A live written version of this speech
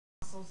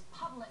Russell's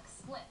public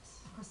split.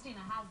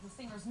 Christina has the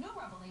singer's new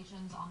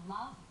revelations on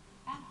love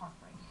and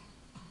heartbreak.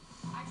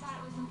 I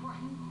thought it was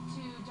important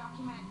to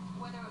document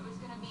whether it was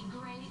going to be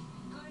great,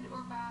 good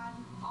or bad,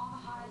 all the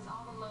highs,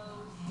 all the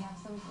lows. We have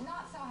some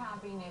not so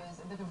happy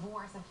news, the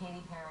divorce of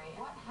Katy Perry.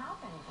 What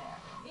happened there?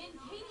 In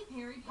Katy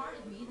Perry, Part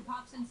of Me, the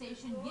pop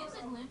sensation gives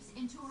a glimpse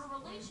into her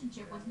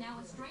relationship with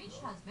now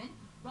estranged husband,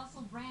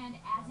 Russell Brand,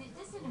 as it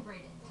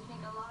disintegrated. I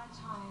think a lot of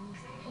times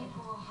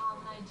people have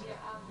an idea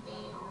of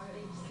me or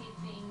they see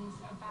things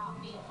about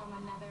me from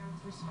another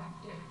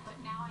perspective, but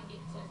now I get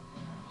to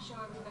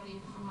show everybody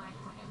from my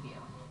point of view.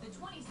 The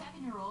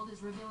 27-year-old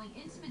is revealing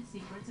intimate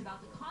secrets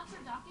about the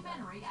concert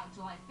documentary out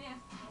July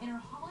 5th in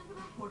her Hollywood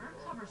Reporter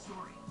cover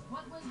story.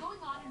 What was going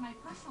on in my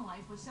personal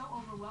life was so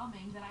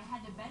overwhelming that I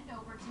had to bend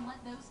over to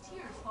let those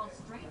tears fall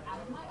straight out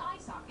of my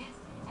eye sockets,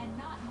 and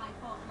not my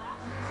fault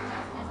laughter,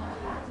 just as I'm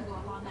about to go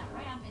up on that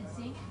ramp and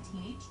sing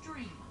Teenage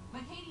Dream.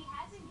 But Katy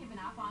hasn't given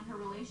up on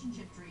her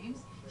relationship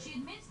dreams. She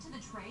admits to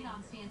the trade on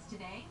Stance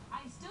Today,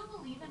 "I still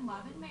believe in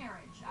love and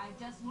marriage. I've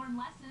just learned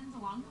lessons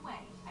along the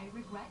way. I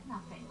regret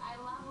nothing." I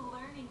love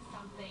learning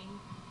something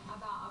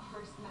about a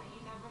person that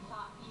you never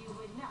thought you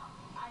would know.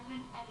 I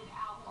didn't edit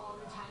out all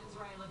the times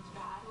where I looked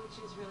bad,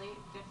 which is really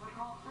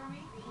difficult for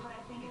me, but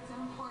I think it's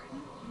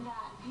important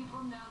that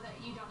people know that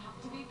you don't have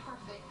to be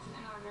perfect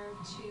in order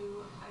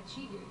to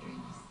achieve your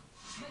dreams.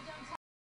 But don't